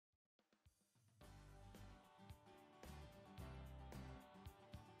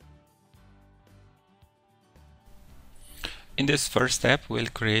In this first step,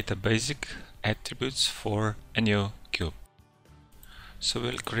 we'll create a basic attributes for a new cube. So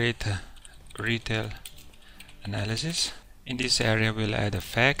we'll create a retail analysis. In this area, we'll add a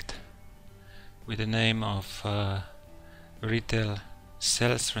fact with the name of retail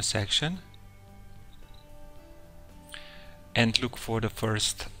sales transaction, and look for the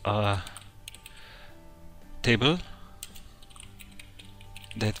first table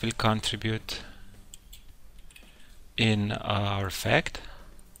that will contribute in our fact,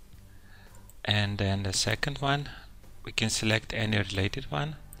 and then the second one we can select any related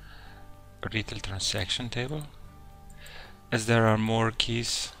one, a retail transaction table. As there are more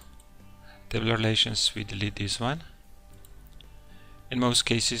keys, table relations, we delete this one. In most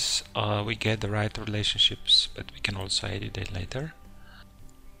cases we get the right relationships, but we can also edit it later.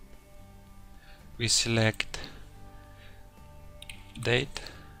 We select date,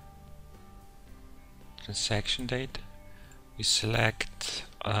 transaction date. We select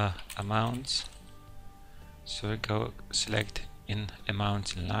amounts, so we go select in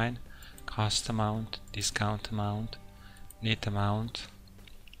amounts in line, cost amount, discount amount, net amount,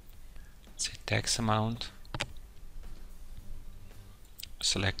 say tax amount.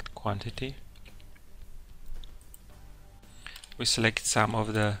 Select quantity. We select some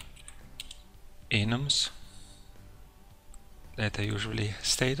of the enums that are usually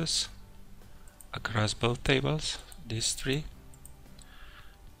status across both tables, these three.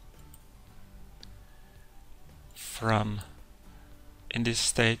 In this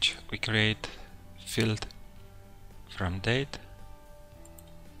stage we create field from date,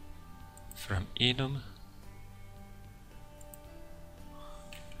 from enum.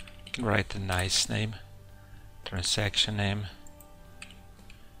 You can write a nice name, transaction name,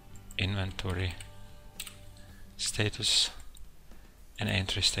 inventory status, and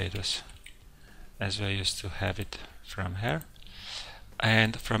entry status, as we used to have it from here.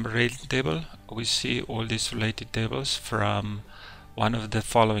 And from a related table we see all these related tables from one of the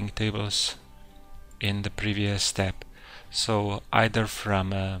following tables in the previous step. So either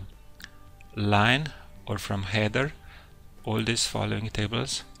from a line or from header, all these following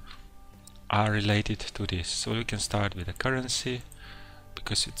tables are related to this. So we can start with the currency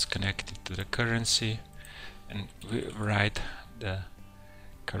because it's connected to the currency, and we write the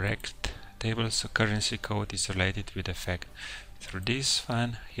correct table. So currency code is related with the fact through this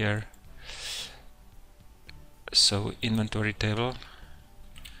one here. So inventory table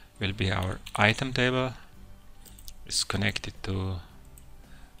will be our item table. It's connected to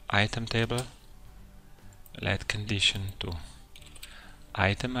item table. We'll add condition to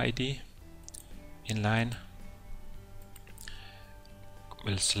item ID in line.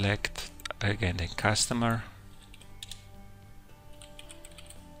 We'll select again the customer,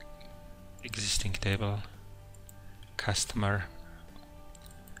 existing table, customer,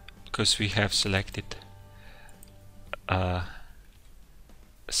 because we have selected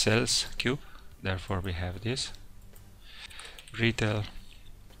sales cube, therefore we have this. Retail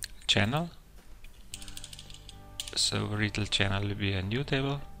channel, so retail channel will be a new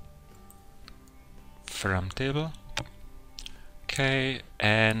table, from table. Okay,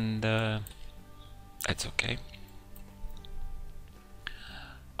 and that's okay.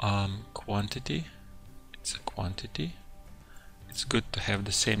 Quantity, it's a quantity. It's good to have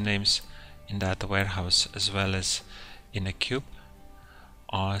the same names in data warehouse as well as in a cube.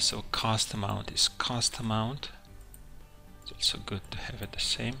 So cost amount is cost amount. It's also good to have it the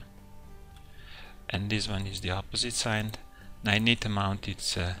same. And this one is the opposite sign. Now net amount,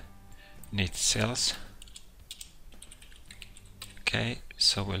 it's net sales. Okay,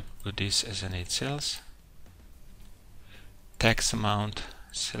 so we'll put this as a net sales. Tax amount,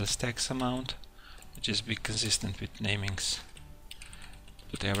 sales tax amount. Just be consistent with namings.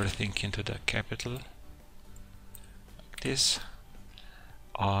 Put everything into the capital like this.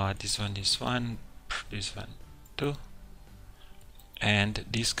 This one, this one, 2. And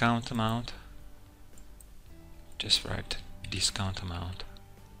discount amount, just write discount amount.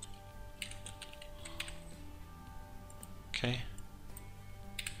 Okay,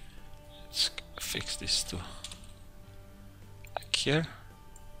 let's fix this to like here.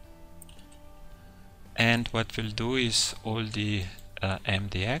 And what we'll do is all the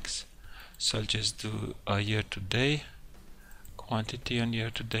MDX. So I'll just do a year to day, quantity on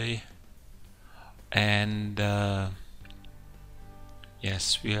year to day, and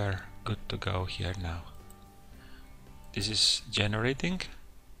yes, we are good to go here now. This is generating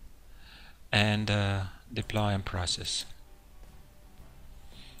and deploy and process.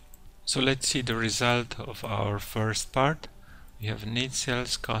 So let's see the result of our first part. We have net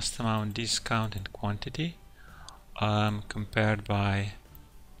sales, cost amount, discount, and quantity. compared by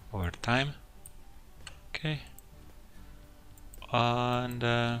over time. Okay,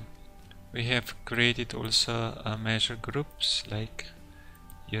 and we have created also measure groups like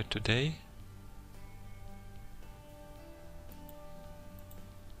year to date.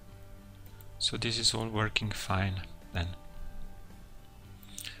 So this is all working fine then.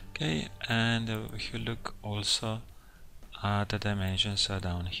 Okay, and if you look also, the dimensions are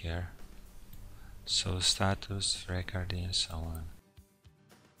down here. So status, record, and so on.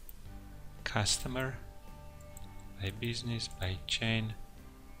 Customer, by business, by chain.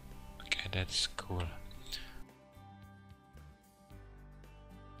 Okay, that's cool.